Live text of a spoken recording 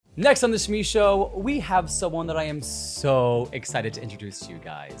Next on the Shmee Show, we have someone that I am so excited to introduce to you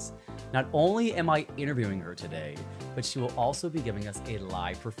guys. Not only am I interviewing her today, but she will also be giving us a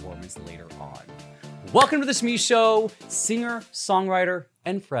live performance later on. Welcome to the Shmee Show, singer, songwriter,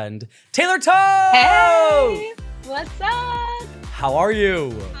 and friend, Taylor Tote! Hey! What's up? How are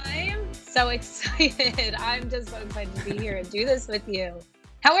you? I am so excited. I'm just so excited to be here and do this with you.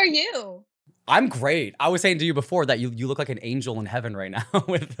 How are you? I'm great. I was saying to you before that you look like an angel in heaven right now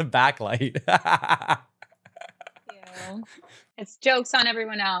with the backlight. Thank you. It's jokes on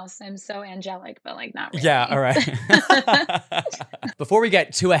everyone else. I'm so angelic, but like not really. Yeah, all right. Before we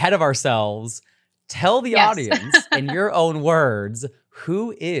get too ahead of ourselves, tell the audience in your own words,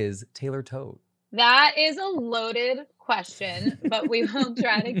 who is Taylor Tote? That is a loaded question, but we will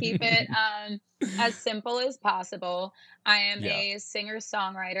try to keep it as simple as possible. I am a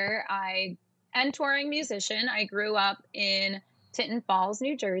singer-songwriter. And touring musician. I grew up in Tinton Falls,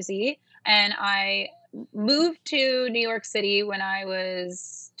 New Jersey, and I moved to New York City when I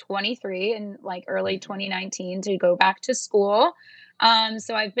was 23 in like early 2019 to go back to school.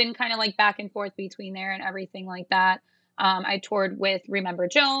 So I've been kind of like back and forth between there and everything like that. I toured with Remember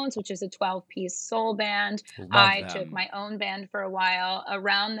Jones, which is a 12-piece soul band. I took my own band for a while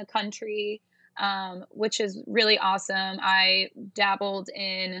around the country, which is really awesome. I dabbled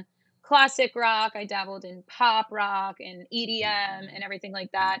in classic rock. I dabbled in pop rock and EDM and everything like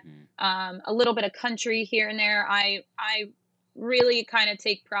that. A little bit of country here and there. I really kind of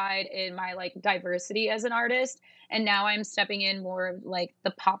take pride in my like diversity as an artist. And now I'm stepping in more of like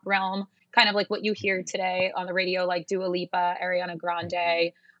the pop realm, kind of like what you hear today on the radio, like Dua Lipa, Ariana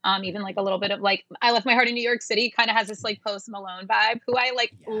Grande, even like a little bit of like I Left My Heart in New York City kind of has this like Post Malone vibe, who I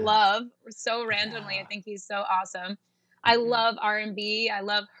like love so randomly. I think he's so awesome. I love R&B. I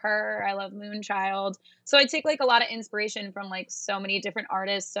love her. I love Moonchild. So I take like a lot of inspiration from like so many different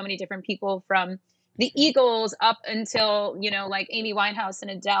artists, so many different people, from the Eagles up until, you know, like Amy Winehouse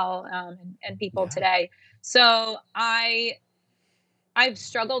and Adele and people today. So I've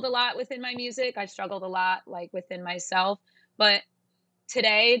struggled a lot within my music. I've struggled a lot like within myself. But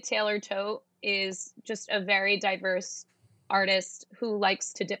today, Taylor Tote is just a very diverse artist who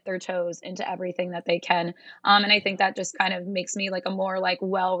likes to dip their toes into everything that they can. And I think that just kind of makes me like a more like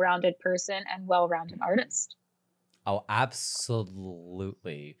well-rounded person and well-rounded artist. Oh,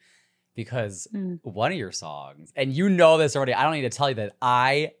 absolutely. Because one of your songs, and you know this already, I don't need to tell you that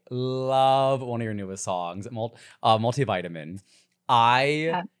I love one of your newest songs, Multivitamin.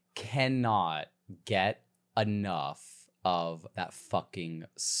 I cannot get enough of that fucking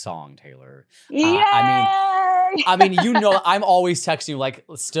song, Taylor. I mean, you know, I'm always texting you like,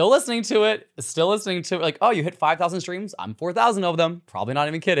 still listening to it. Like, oh, you hit 5,000 streams. I'm 4,000 of them. Probably not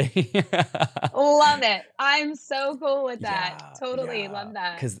even kidding. Love it. I'm so cool with that. Totally love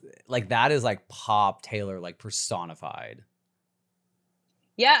that. Because like that is like pop Taylor, like personified.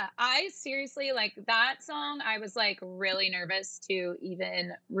 Yeah, I seriously, like that song, I was like really nervous to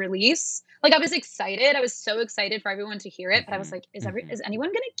even release. Like I was excited. I was so excited for everyone to hear it, but I was like, is anyone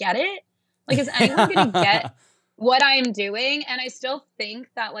going to get it? Like, is anyone going to get what I'm doing? And I still think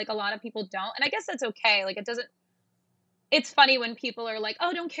that like a lot of people don't. And I guess that's okay. Like it's funny when people are like,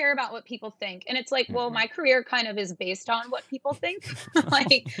 oh, don't care about what people think. And it's like, well, my career kind of is based on what people think.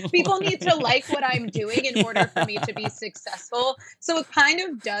 Like people need to like what I'm doing in order for me to be successful. So it kind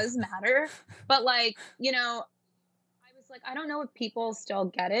of does matter. But like, you know, I was like, I don't know if people still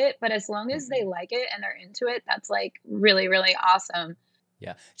get it, but as long as they like it and they're into it, that's like really, really awesome.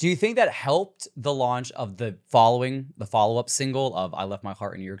 Yeah. Do you think that helped the launch of the follow-up single of I Left My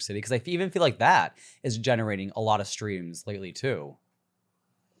Heart in New York City? Because I even feel like that is generating a lot of streams lately too.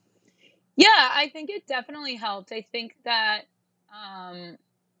 Yeah, I think it definitely helped. I think that,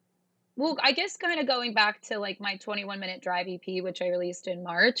 well, I guess kind of going back to like my 21-minute drive EP, which I released in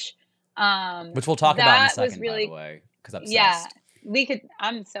March. Which we'll talk about in a second, by the way, because I'm obsessed. Yeah,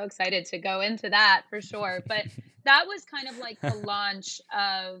 I'm so excited to go into that for sure. But that was kind of like the launch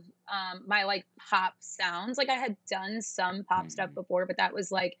of my like pop sounds. Like I had done some pop stuff before, but that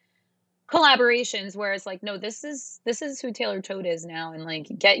was like collaborations, whereas like, no, this is who Taylor Tote is now. And like,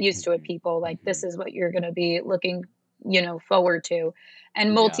 get used to it, people. Like this is what you're going to be looking, you know, forward to.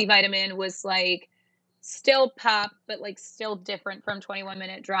 And Multivitamin was like still pop, but like still different from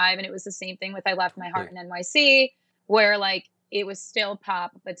 21-minute drive. And it was the same thing with I Left My Heart in NYC, where like it was still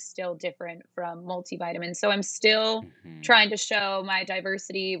pop, but still different from Multivitamin. So I'm still trying to show my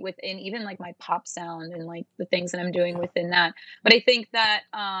diversity within even like my pop sound and like the things that I'm doing within that. But I think that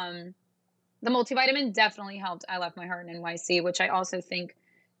the Multivitamin definitely helped I Left My Heart in NYC, which I also think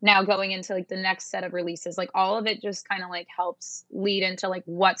now going into like the next set of releases, like all of it just kind of like helps lead into like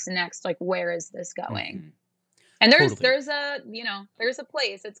what's next, like where is this going? Mhm. And Totally. there's a, you know, there's a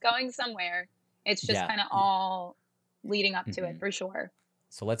place, it's going somewhere. It's just Yeah. kind of all leading up to it Mhm. for sure.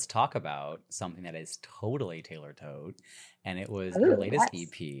 So let's talk about something that is totally Taylor Tote, and it was Ooh, your latest yes.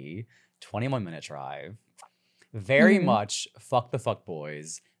 EP, 21 Minute Drive. Very much fuck the fuck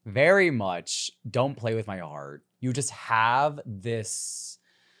boys. Very much don't play with my heart. You just have this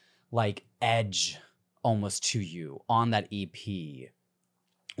like edge almost to you on that EP,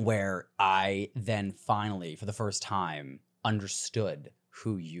 where I then finally, for the first time, understood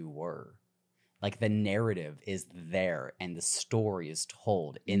who you were. Like the narrative is there and the story is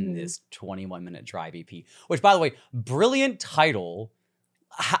told in this 21 Minute Drive EP, which, by the way, brilliant title.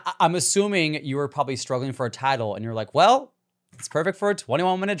 I'm assuming you were probably struggling for a title and you're like, well, it's perfect for a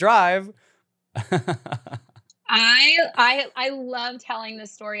 21 minute drive. I love telling the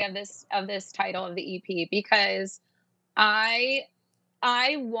story of this title of the EP because I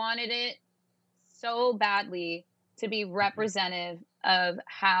wanted it so badly to be representative of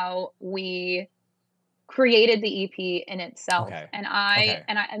how we created the EP in itself. Okay.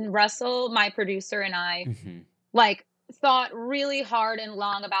 And Russell, my producer, and I like thought really hard and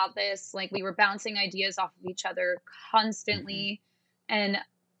long about this. Like we were bouncing ideas off of each other constantly. And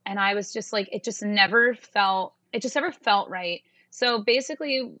I was just like, it just never felt right. So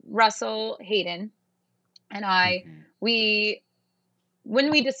basically Russell Hayden and I,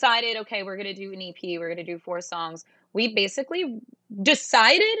 when we decided, okay, we're going to do an EP, we're going to do 4 songs, we basically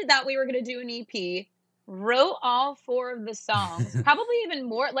decided that we were going to do an EP, wrote all 4 of the songs, probably even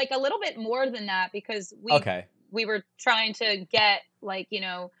more, like a little bit more than that, because we were trying to get like, you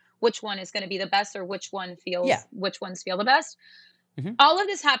know, which one is going to be the best or which ones feel the best. All of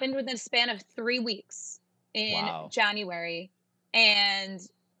this happened within a span of 3 weeks in January, and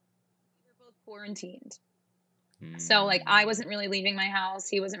we were both quarantined. So like I wasn't really leaving my house.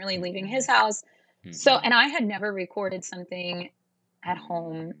 He wasn't really leaving his house. So, and I had never recorded something at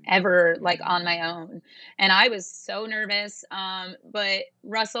home ever, like on my own. And I was so nervous. But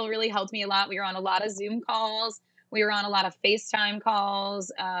Russell really helped me a lot. We were on a lot of Zoom calls. We were on a lot of FaceTime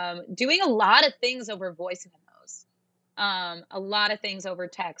calls, doing a lot of things over voice memos, a lot of things over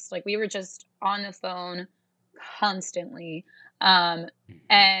text. Like we were just on the phone constantly.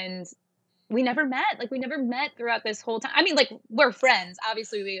 And we never met. Like we never met throughout this whole time. I mean, like we're friends.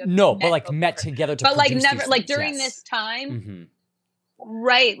 Obviously, we met together to. But like never, like during this time,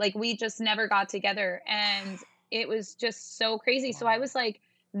 right? Like we just never got together, and it was just so crazy. So I was like,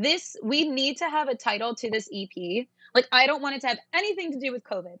 we need to have a title to this EP. Like I don't want it to have anything to do with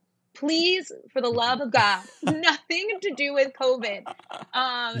COVID. Please, for the love of God, nothing to do with COVID,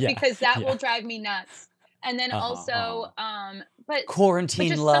 because that will drive me nuts. And then also, but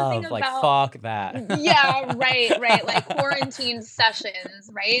quarantine love, like fuck that. Yeah, right. Like quarantine sessions,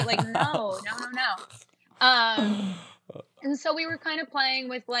 right? Like no. And so we were kind of playing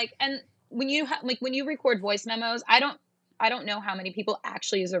with like, and when you record voice memos, I don't know how many people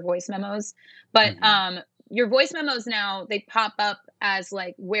actually use their voice memos, but your voice memos now, they pop up as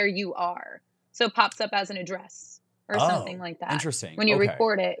like where you are, so it pops up as an address or something like that. Interesting. When you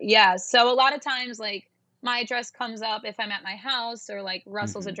record it, yeah. So a lot of times, like. My address comes up if I'm at my house, or like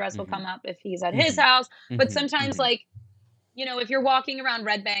Russell's address will come up if he's at his house. But sometimes like, you know, if you're walking around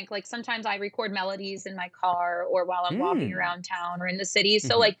Red Bank, like sometimes I record melodies in my car or while I'm walking around town or in the city.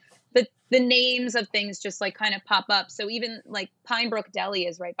 So like the names of things just like kind of pop up. So even like Pine Brook Deli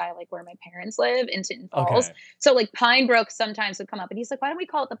is right by like where my parents live in Tinton Falls. Okay. So like Pine Brook sometimes would come up and he's like, why don't we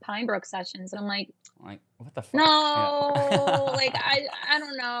call it the Pine Brook Sessions? And I'm like what the fuck? No, like I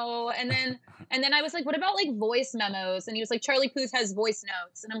don't know. And then I was like, what about like voice memos? And he was like, Charlie Puth has voice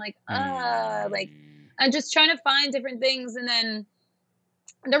notes. And I'm like, like I'm just trying to find different things. And then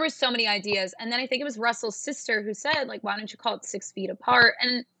there were so many ideas. And then I think it was Russell's sister who said, like, why don't you call it 6 Feet Apart?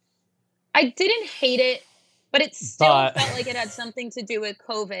 And I didn't hate it, but it still felt like it had something to do with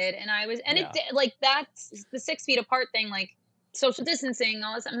COVID. And I was, and it did, like that's the 6 feet apart thing, like social distancing,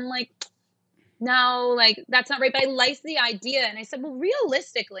 all this. I'm like, no, like that's not right. But I liked the idea. And I said, well,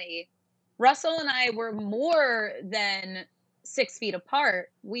 realistically, Russell and I were more than 6 feet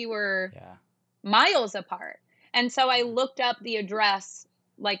apart. We were miles apart. And so I looked up the address,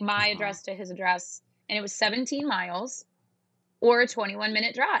 like my address to his address, and it was 17 miles or a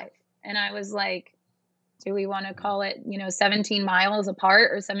 21-minute drive. And I was like, do we want to call it, 17 miles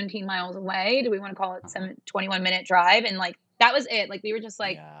apart or 17 miles away? Do we want to call it 21-minute drive? And like, that was it. Like we were just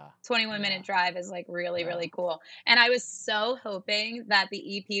like Yeah. 21-minute drive is like really, Yeah. really cool. And I was so hoping that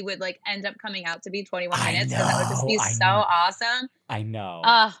the EP would like end up coming out to be 21 I minutes because that would just know. be so awesome. I know.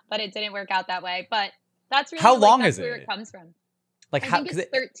 But it didn't work out that way. But that's How really like long that's is where it it? comes from. Like I how? think it's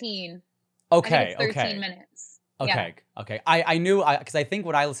 13. I think Okay. it's 13 Okay. minutes. Okay. Okay. I knew because I think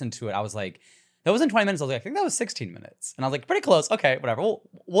when I listened to it, I was like, that wasn't 20 minutes. I was like, I think that was 16 minutes, and I was like, pretty close. Okay, whatever.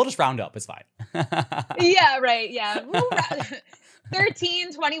 We'll just round up. It's fine. Yeah. Right. Yeah.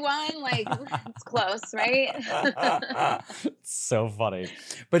 13, 21, like it's close, right? So funny.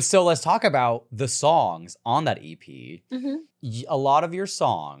 But so let's talk about the songs on that EP. A lot of your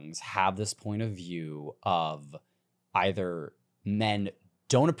songs have this point of view of either men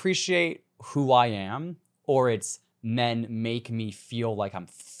don't appreciate who I am, or it's men make me feel like I'm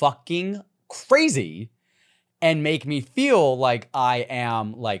fucking crazy and make me feel like I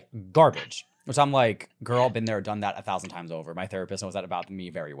am like garbage. Which I'm like, girl, been there, done that 1,000 times over. My therapist knows that about me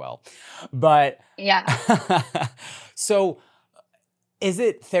very well. But yeah. So is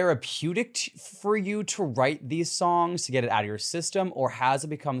it therapeutic for you to write these songs to get it out of your system? Or has it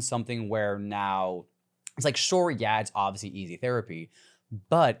become something where now it's like, sure, yeah, it's obviously easy therapy,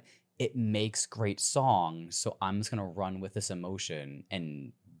 but it makes great songs. So I'm just going to run with this emotion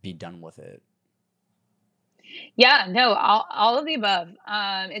and be done with it. Yeah, no, all of the above.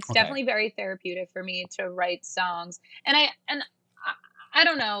 It's definitely very therapeutic for me to write songs. And I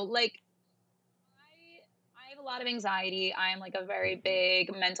don't know, like I have a lot of anxiety. I am like a very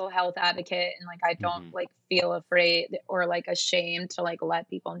big mental health advocate, and like I don't like feel afraid or like ashamed to like let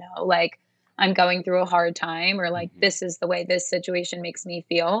people know like I'm going through a hard time or like this is the way this situation makes me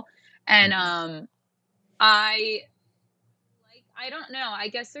feel. And I don't know. I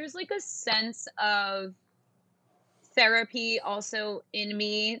guess there's like a sense of therapy also in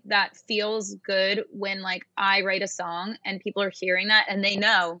me that feels good when like I write a song and people are hearing that and they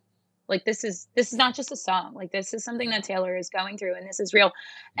know like this is not just a song, like this is something that Taylor is going through and this is real.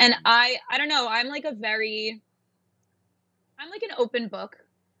 And I don't know, I'm like an open book.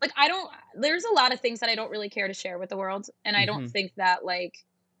 Like there's a lot of things that I don't really care to share with the world, and I don't think that like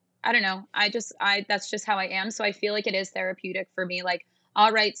I don't know, that's just how I am. So I feel like it is therapeutic for me. Like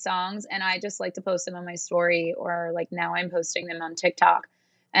I'll write songs and I just like to post them on my story, or like now I'm posting them on TikTok.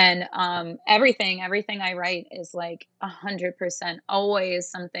 And everything I write is like 100% always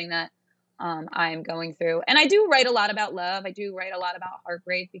something that I'm going through. And I do write a lot about love. I do write a lot about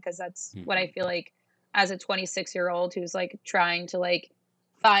heartbreak because that's what I feel like as a 26-year-old who's like trying to like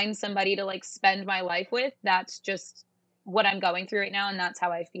find somebody to like spend my life with. That's just what I'm going through right now. And that's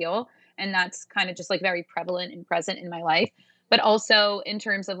how I feel. And that's kind of just like very prevalent and present in my life. But also in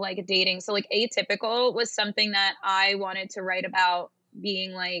terms of like dating. So like Atypical was something that I wanted to write about,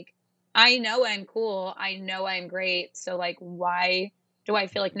 being like, I know I'm cool. I know I'm great. So like, why do I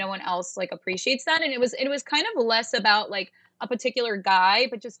feel like no one else like appreciates that? And it was kind of less about like a particular guy,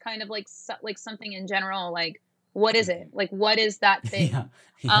 but just kind of like something in general. Like, what is it? Like, what is that thing?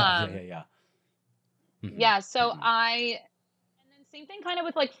 Yeah. Yeah. So and then same thing kind of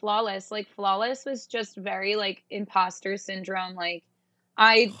with like Flawless. Like Flawless was just very like imposter syndrome. Like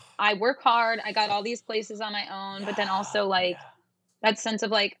I work hard. I got all these places on my own, but then also like that sense of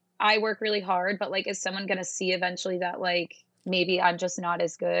like, I work really hard, but like, is someone going to see eventually that like, maybe I'm just not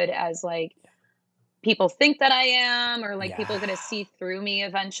as good as like people think that I am, or like people are going to see through me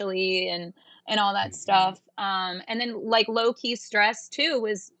eventually and all that stuff. And then like low key stress too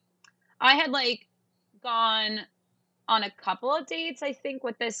was, I had like gone on a couple of dates, I think,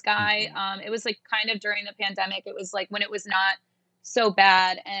 with this guy. It was like kind of during the pandemic. It was like when it was not so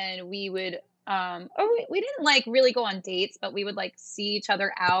bad, and we would or we didn't like really go on dates, but we would like see each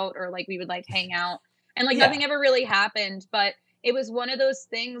other out, or like we would like hang out, and like nothing ever really happened. But it was one of those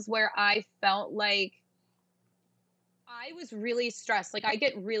things where I felt like I was really stressed. Like I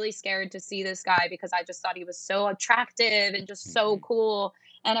get really scared to see this guy because I just thought he was so attractive and just so cool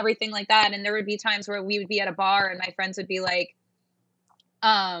and everything like that. And there would be times where we would be at a bar and my friends would be like,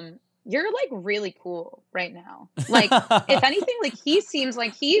 you're like really cool right now. Like if anything, like he seems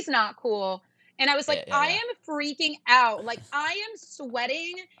like he's not cool. And I was like, I am freaking out. Like I am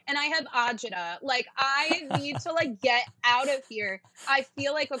sweating and I have agita. Like I need to like get out of here. I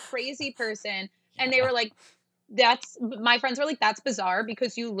feel like a crazy person. And they were like, my friends were like, that's bizarre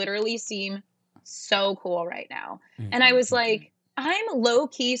because you literally seem so cool right now. And I was like, I'm low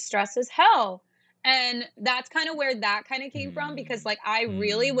key stressed as hell. And that's kind of where that kind of came from, because like I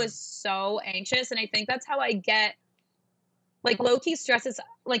really was so anxious. And I think that's how I get like low key stress is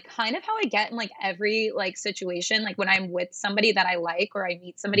like kind of how I get in like every like situation. Like when I'm with somebody that I like, or I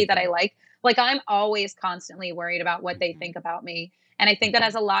meet somebody that I like, Like I'm always constantly worried about what they think about me. And I think that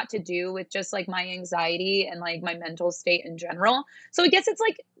has a lot to do with just like my anxiety and like my mental state in general. So I guess it's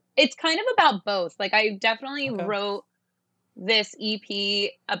like, it's kind of about both. Like I definitely Okay. wrote this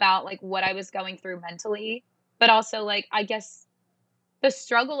EP about like what I was going through mentally, but also like, I guess the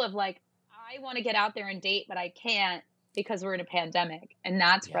struggle of like, I want to get out there and date, but I can't because we're in a pandemic, and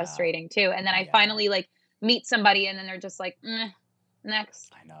that's frustrating too. And then I finally like meet somebody and then they're just like,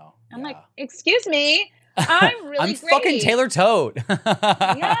 next. I know. I'm like, excuse me. I'm really I'm great. fucking Taylor Tote.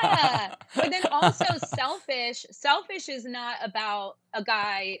 Yeah. But then also selfish. Selfish is not about a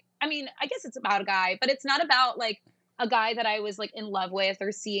guy. I mean, I guess it's about a guy, but it's not about like a guy that I was like in love with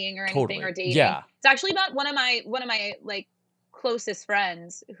or seeing or anything or dating. Yeah. It's actually about one of my like closest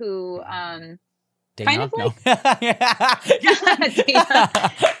friends who Dana? kind of like No.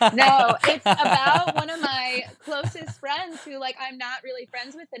 no, it's about one of my closest friends who like I'm not really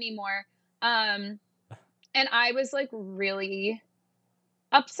friends with anymore. And I was like really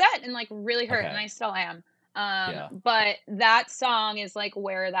upset and like really hurt, and I still am. But that song is like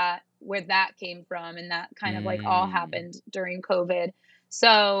where that came from, and that kind of like all happened during COVID.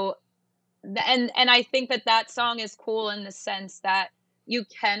 So and I think that song is cool in the sense that you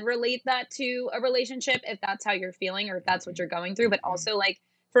can relate that to a relationship if that's how you're feeling or if that's what you're going through. But also like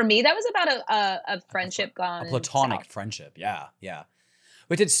for me, that was about a friendship gone. A platonic south. friendship. Yeah. Yeah.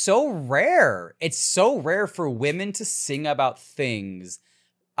 Which it's so rare. It's so rare for women to sing about things.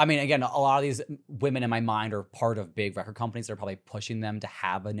 I mean, again, a lot of these women in my mind are part of big record companies that are probably pushing them to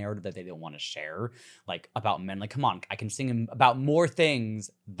have a narrative that they don't want to share, like about men. Like, come on, I can sing about more things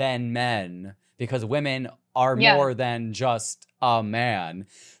than men because women are more than just a man.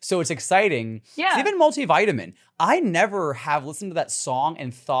 So it's exciting. Yeah. Even Multivitamin. I never have listened to that song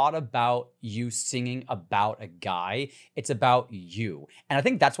and thought about you singing about a guy. It's about you. And I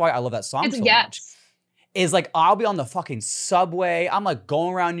think that's why I love that song so much. Is like, I'll be on the fucking subway. I'm like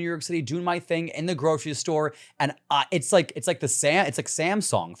going around New York City doing my thing in the grocery store. And it's like Sam's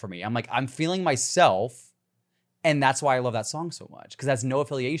song for me. I'm like, I'm feeling myself. And that's why I love that song so much. Because that's no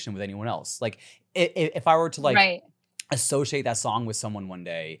affiliation with anyone else. Like if I were to like associate that song with someone one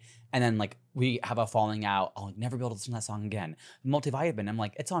day and then like we have a falling out, I'll never be able to listen to that song again. Multivitamin, I'm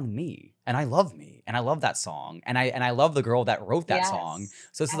like, it's on me. And I love me. And I love that song. And I love the girl that wrote that song.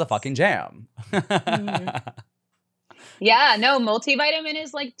 So this is a fucking jam. Yeah, no, Multivitamin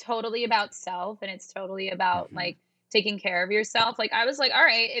is like totally about self, and it's totally about like taking care of yourself. Like I was like, all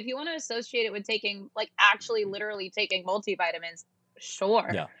right, if you want to associate it with taking like actually literally taking multivitamins, sure.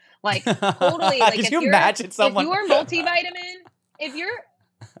 Yeah. Like totally. Like if you imagine someone, if you are multivitamin, if you're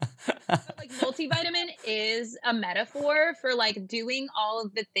like multivitamin is a metaphor for like doing all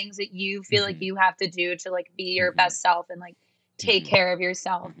of the things that you feel like you have to do to like be your best self and like take care of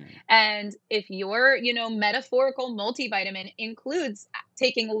yourself. And if your, you know, metaphorical multivitamin includes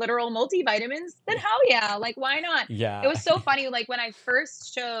taking literal multivitamins, then hell yeah, like why not? Yeah. It was so funny. Like when I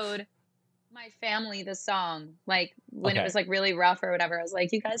first showed my family the song, like when it was like really rough or whatever, I was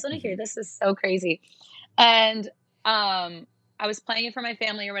like, you guys want to hear this? This is so crazy. And I was playing it for my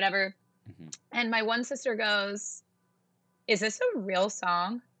family or whatever. And my one sister goes, is this a real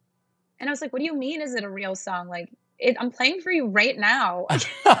song? And I was like, what do you mean? Is it a real song? Like, I'm playing for you right now.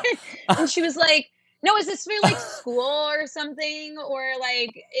 And she was like, no, is this for like school or something? Or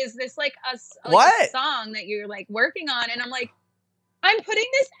like, is this like a song that you're like working on? And I'm like, I'm putting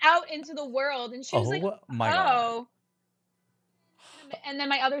this out into the world. And she was like, God. And then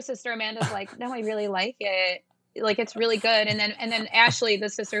my other sister, Amanda's like, no, I really like it. Like, it's really good. And then Ashley, the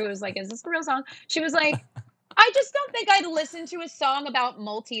sister who was like, is this a real song? She was like, I just don't think I'd listen to a song about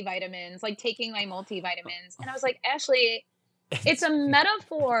multivitamins, like taking my multivitamins. And I was like, Ashley, it's a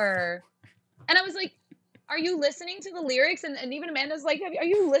metaphor. And I was like, are you listening to the lyrics? And even Amanda's like, are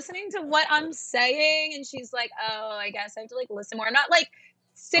you listening to what I'm saying? And she's like, oh, I guess I have to like listen more. I'm not like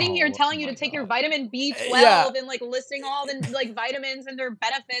sitting here telling you to take your vitamin B12 and like listing all the like vitamins and their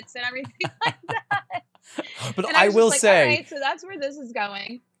benefits and everything like that. But and I will like, say, all right, so that's where this is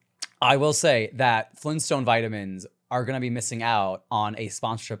going. I will say that Flintstone vitamins are going to be missing out on a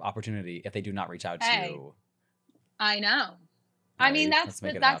sponsorship opportunity if they do not reach out to you. I know. Right? I mean, that's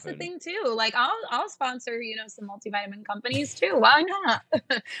the thing too. Like I'll sponsor, you know, some multivitamin companies too. Why not?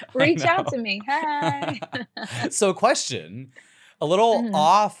 Reach out to me. Hey. So question, a little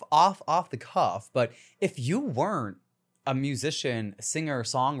off the cuff, but if you weren't a musician, singer,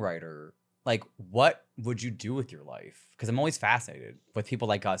 songwriter, like what would you do with your life? Because I'm always fascinated with people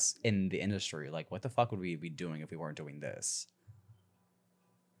like us in the industry. Like, what the fuck would we be doing if we weren't doing this?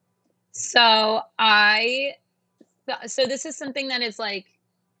 So this is something that is like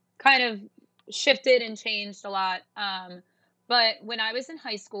kind of shifted and changed a lot. But when I was in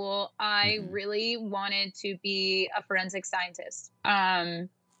high school, I Mhm. really wanted to be a forensic scientist.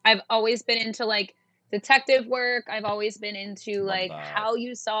 I've always been into like detective work. I've always been into Love like that. how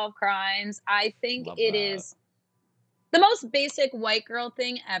you solve crimes. I think Love it that. is the most basic white girl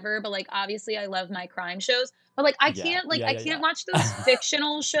thing ever, but like obviously I love my crime shows. But like Yeah. Yeah. I Yeah. can't Yeah. watch those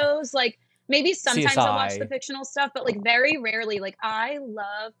fictional shows. Like maybe sometimes I'll watch the CSI. fictional stuff, but like very rarely. Like I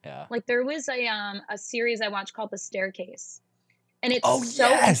love Yeah. like there was a series I watched called The Staircase. And it's Oh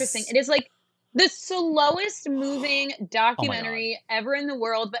so interesting. yes. It is like the slowest moving Oh my god. documentary ever in the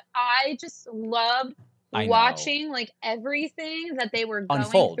world, but I just loved I know. watching like everything that they were going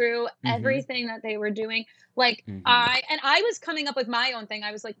Unfold. through, Mhm. everything that they were doing. Like Mhm. I was coming up with my own thing.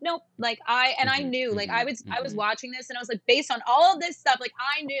 I was like, nope, like I Mhm. knew like Mhm. I was Mhm. watching this and I was like based on all of this stuff, like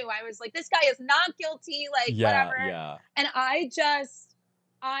I knew I was like, this guy is not guilty, like Yeah. whatever. Yeah. And I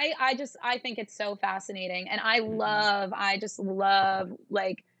think it's so fascinating and Mhm. I just love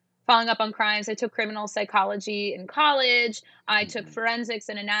like following up on crimes. I took criminal psychology in college. I took Mhm. forensics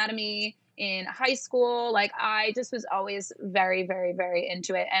and anatomy in high school. Like I just was always very, very, very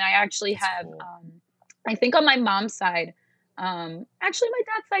into it. And I actually That's have, cool. I think on my mom's side, actually my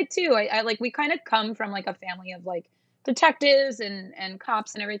dad's side too. I like, we kind of come from like a family of like detectives and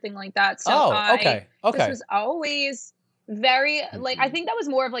cops and everything like that. So Oh, I okay. just Okay. was always very like I Mhm. think that was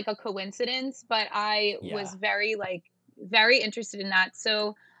more of like a coincidence, but I was Yeah. very like very interested in that.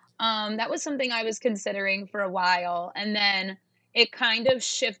 So that was something I was considering for a while. And then it kind of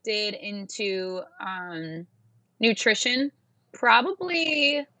shifted into nutrition.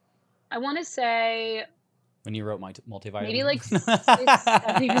 Probably, I want to say When you wrote maybe multivitamin. like 6,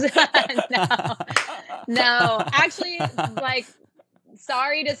 7 years. No, no. Actually, like,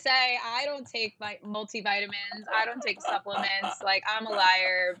 sorry to say, I don't take like multivitamins. I don't take supplements. Like, I'm a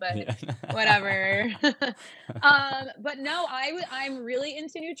liar, but Yeah. whatever. But no, I'm really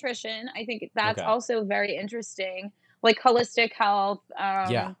into nutrition. I think that's Okay. also very interesting, like holistic health,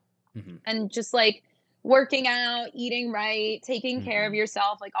 Yeah. Mhm. and just like working out, eating right, taking care of Mhm.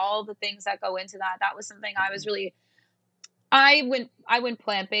 yourself, like all the things that go into that. That was something I was Mhm. really I went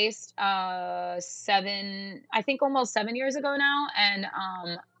plant-based 7 I think almost 7 years ago now, and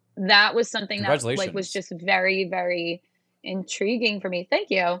that was something that like was Congratulations. just very very intriguing for me. Thank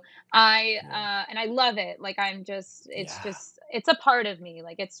you. Yeah. And I love it. Like Yeah. it's a part of me.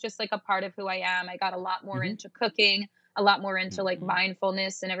 Like it's just like a part of who I am. I got a lot more Mhm. into cooking, a lot more into like Mhm.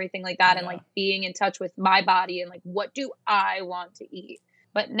 mindfulness and everything like that and like Yeah. being in touch with my body and like what do I want to eat.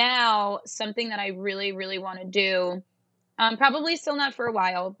 But now something that I really really want to do probably still not for a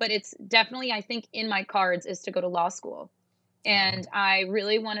while, but it's definitely, I think, in my cards is to go to law school. And Oh. I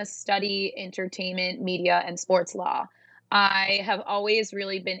really want to study entertainment, media, and sports law. I have always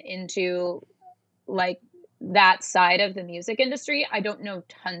really been into like that side of the music industry. I don't know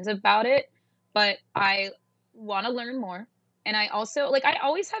tons about it, but I want to learn more. And I also like, I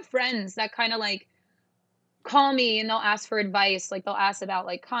always have friends that kind of like call me and they'll ask for advice. Like they'll ask about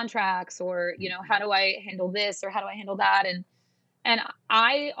like contracts or, you know, how Mhm. do I handle this or how do I handle that? And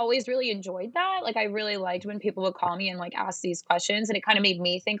I always really enjoyed that. Like, I really liked when people would call me and, like, ask these questions, and it kinda made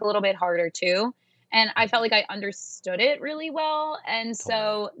me think a little bit harder too, and I felt like Mhm. I understood it really well, and Totally.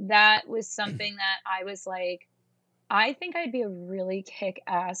 so that was something that I was like, "I think I'd be a really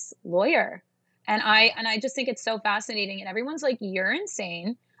kick-ass lawyer." Yeah. And I just think it's so fascinating, and everyone's like, "You're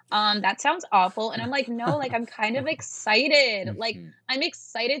insane. That sounds awful." And I'm like, "No, like, I'm kind of excited." Like, Mhm. I'm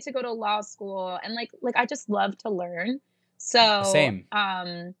excited to go to law school, and, I just love to learn. So, Same.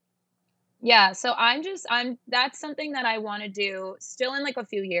 yeah, so I'm that's something that I wanna do still in, like, a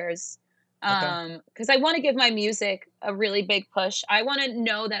few years, Okay. because I wanna give my music a really big push. I wanna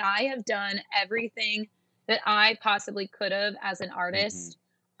know that I have done everything that I possibly could have as an Mhm. artist,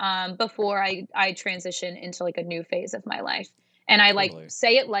 before I transition into, like, a new phase of my life, and I, like, Totally.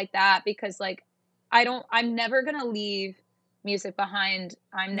 say it like that because, like, I'm never gonna leave music behind.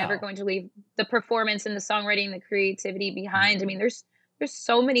 I'm never No. going to leave the performance and the songwriting, the creativity behind. I mean, Mhm. there's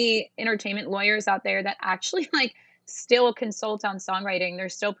so many entertainment lawyers out there that actually like still consult on songwriting. They're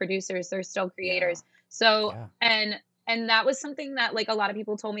still producers, they're still Yeah. creators. So Yeah. and that was something that like a lot of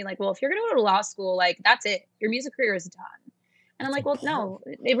people told me like, well, if you're going to go to law school, like that's it. Your music career is done. And I'm It's a like, well, bull.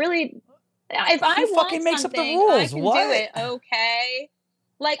 no, it really if Who I want fucking makes up the something, I rules? can do What? it, okay?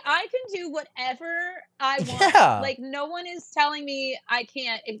 Like I can do whatever I want. Yeah. Like no one is telling me I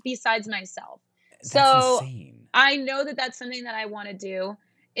can't besides myself. That's So insane. I know that that's something that I want to do.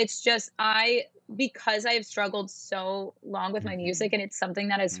 It's just because I have struggled so long with my music Mhm. and it's something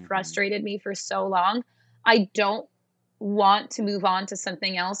that has Mhm. frustrated me for so long, I don't want to move on to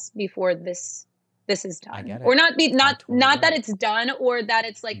something else before this is done. I get it. Or not Totally that it's done, or that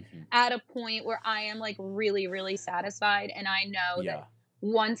it's like Mhm. at a point where I am like really, really satisfied. And I know Yeah. that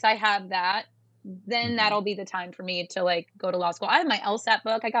once I have that, then Mhm. that'll be the time for me to like go to law school. I have my LSAT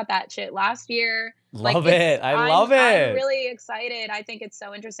book. I got that shit last year. Like Love it. I love I'm it. really excited. I think it's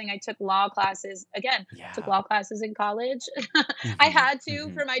so interesting. I took law classes again. Took Yeah. law classes in college. I Mhm. had to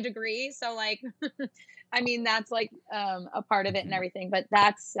Mhm. for my degree. So like I mean that's like a part of it and Mhm. everything. But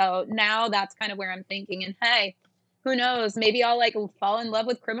so now that's kind of where I'm thinking. And hey, who knows? Maybe I'll like fall in love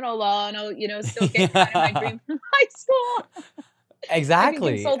with criminal law and I'll, still get kind of my dream from high school. I can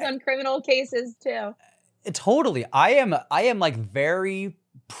Exactly. consult on criminal cases too. Totally. I am like very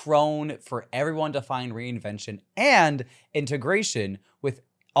prone for everyone to find reinvention and integration with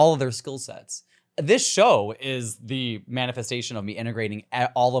all of their skill sets. This show is the manifestation of me integrating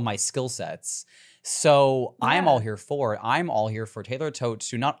all of my skill sets. So I'm all Yeah. here for it. I'm all here for Taylor Tote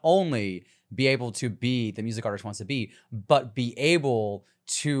to not only be able to be the music artist she wants to be, but be able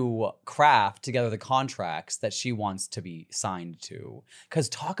to craft together the contracts that she wants to be signed to. Because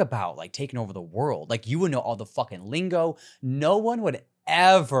talk about like taking over the world. Like you would know all the fucking lingo. No one would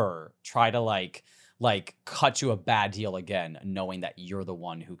ever try to like cut you a bad deal again, knowing that you're the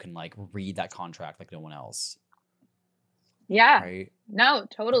one who can like read that contract like no one else. Yeah. Right? No,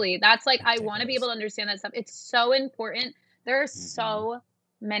 totally. That's like, I want to be able Ridiculous. to understand that stuff. It's so important. There are Mhm. so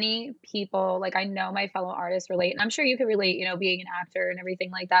many people, like, I know my fellow artists relate, and I'm sure you could relate, being an actor and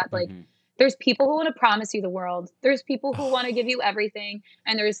everything like that. Like, Mhm. there's people who want to promise you the world. There's people who want to give Oh. you everything.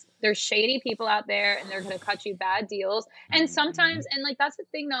 And there's shady people out there and they're going to cut you bad deals. And sometimes, Mhm. and like, that's the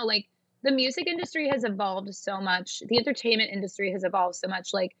thing though, like, the music industry has evolved so much. The entertainment industry has evolved so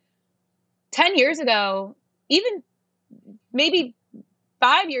much. Like, 10 years ago, even maybe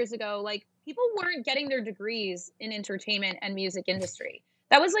 5 years ago, like people weren't getting their degrees in entertainment and music industry.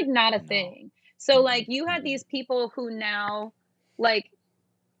 That was like not a No. thing. So like Mhm. you had Mhm. these people who now like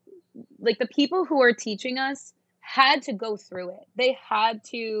the people who are teaching us had to go through it. They had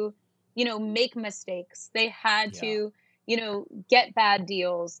to, make mistakes. They had Yeah. to, get bad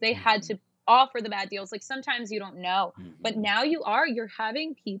deals. They had Mhm. to offer the bad deals. Like sometimes you don't know, but Mhm. now you're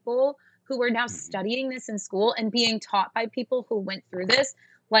having people who are now Mhm. studying this in school and being taught by people who went through this.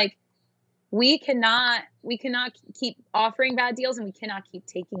 Like we cannot keep offering bad deals and we cannot keep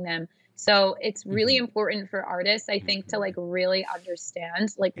taking them. So it's really Mhm. important for artists, I think, to like Mhm. really understand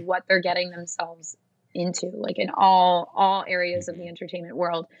like what they're getting themselves into, like in all areas of the Mhm. entertainment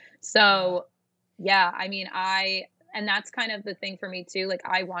world. Yeah. So yeah, I mean, and that's kind of the thing for me too. Like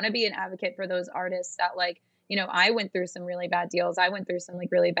I want to be an advocate for those artists that like, I went through some really bad deals. I went through some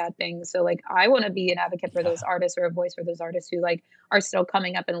like really bad things. So like I want to be an advocate for those Yeah. artists or a voice for those artists who like are still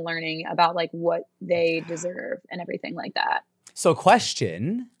coming up and learning about like what they deserve and everything like that. So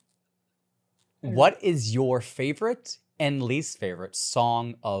question, Mm. what is your favorite and least favorite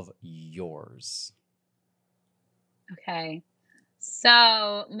song of yours? Okay.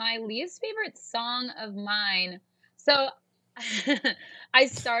 So my least favorite song of mine. So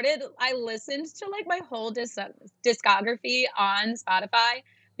I listened to like my whole discography on Spotify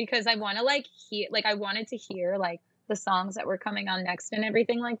because I want to like I wanted to hear like the songs that were coming on next and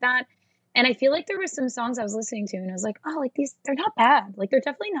everything like that. And I feel like there were some songs I was listening to and I was like, oh, like they're not bad. Like they're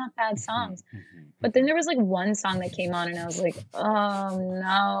definitely not bad Mhm. songs. Mhm. But then Mhm. there was like one song that came on and I was like, oh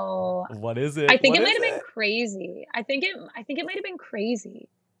no. What is I it? think What it might is have been it? Crazy. I think it might have been Crazy.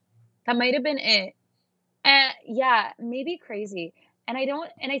 That might have been it. Yeah, maybe Crazy. And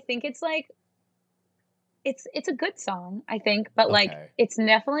I think it's like it's a good song, I think, but like Okay. it's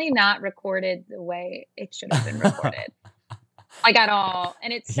definitely not recorded the way it should have been recorded. Like at all.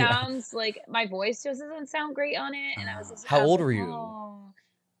 And it Yeah. sounds like my voice just doesn't sound great on it. And How I was old like, were you? oh,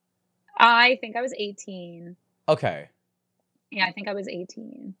 I think I was 18. Okay. Yeah, I think I was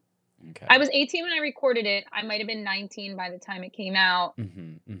 18. I Okay. was 18 when I recorded it. I might have been 19 by the time it came out.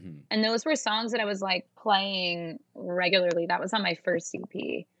 Mhm. Mhm. And those were songs that I was like playing regularly. That was on my first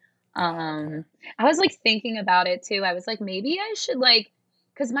EP. Oh, okay. I was like thinking about it too. I was like, maybe I should like,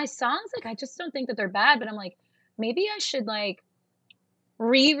 because my songs, like, I just don't think that they're bad, but I'm like, maybe I should like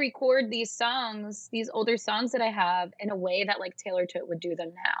re-record these songs, these older songs that I have in a way that like Taylor Tote would do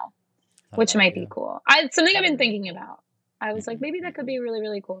them now, Not a which bad might be idea. cool. It's something I've That'd been be really thinking cool. about. I was like, Mhm. maybe that could Mhm. be really,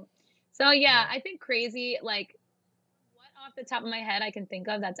 really cool. So yeah, Yeah. I think Crazy, like what off the top of my head I can think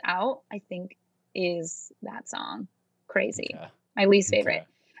of that's out, I think is that song, Crazy. Okay. My least favorite. Okay.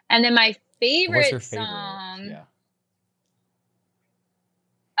 And then my What's your favorite favorite? song. Yeah.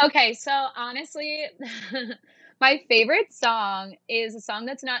 Okay, so honestly, my favorite song is a song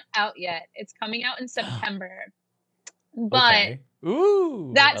that's not out yet. It's coming out in September. But Okay.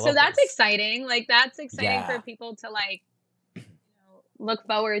 Ooh. that's exciting. Like that's exciting for Yeah. people to like look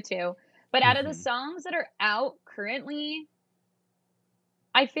forward to. But out of the songs that are out currently,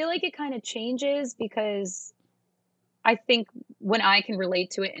 I feel like it kind of changes because I think when I can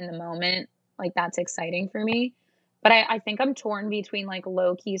relate to it in the moment, like that's exciting for me. But I think I'm torn between like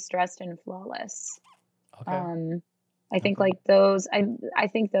low key stressed and flawless. Okay. I think like those I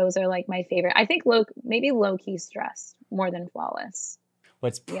think those are like my favorite. I think maybe low key stressed more than flawless. Well,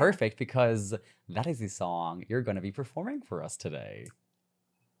 it's Yeah. perfect because that is the song you're going to be performing for us today.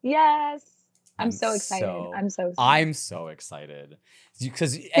 Yes. I'm so excited. I'm so excited.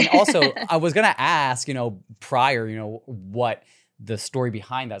 Because, and also, I was going to ask, prior, what the story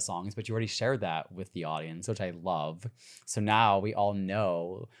behind that song is, but you already shared that with the audience, which I love. So now we all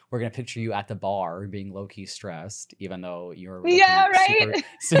know we're going to picture you at the bar being low-key stressed, even though you're right?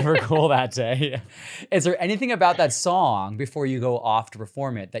 super cool that day. Is there anything about that song before you go off to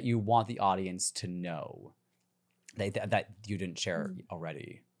perform it that you want the audience to know that you didn't share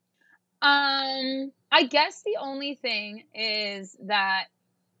already? I guess the only thing is that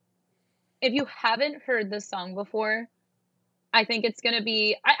if you haven't heard this song before, I think it's going to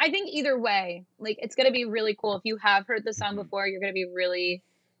be, I think either way, like it's going to be really cool. If you have heard the song before, you're going to be really,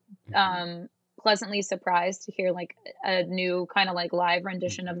 pleasantly surprised to hear like a new kind of like live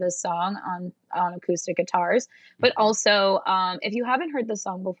rendition of this song on acoustic guitars. But also, if you haven't heard the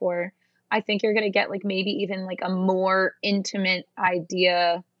song before, I think you're going to get like maybe even like a more intimate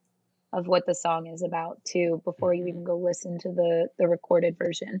idea of what the song is about too before you even go listen to the recorded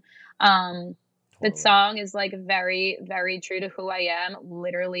version. The song is like very, very true to who I am,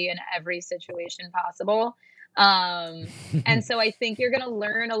 literally in every situation possible. And so I think you're going to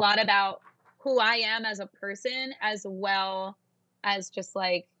learn a lot about who I am as a person, as well as just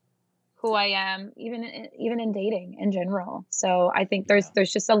like who I am, even in dating in general. So I think there's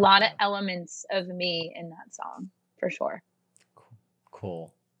just a lot of elements of me in that song for sure.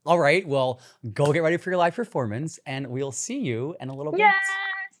 Cool. All right. Well, go get ready for your live performance, and we'll see you in a little bit. Yes.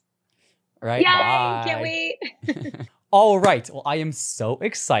 All right. Yay, bye. can't wait. All right. Well, I am so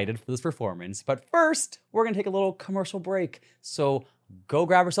excited for this performance. But first, we're going to take a little commercial break. So go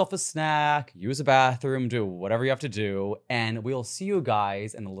grab yourself a snack, use a bathroom, do whatever you have to do. And we'll see you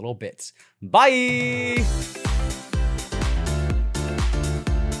guys in a little bit. Bye.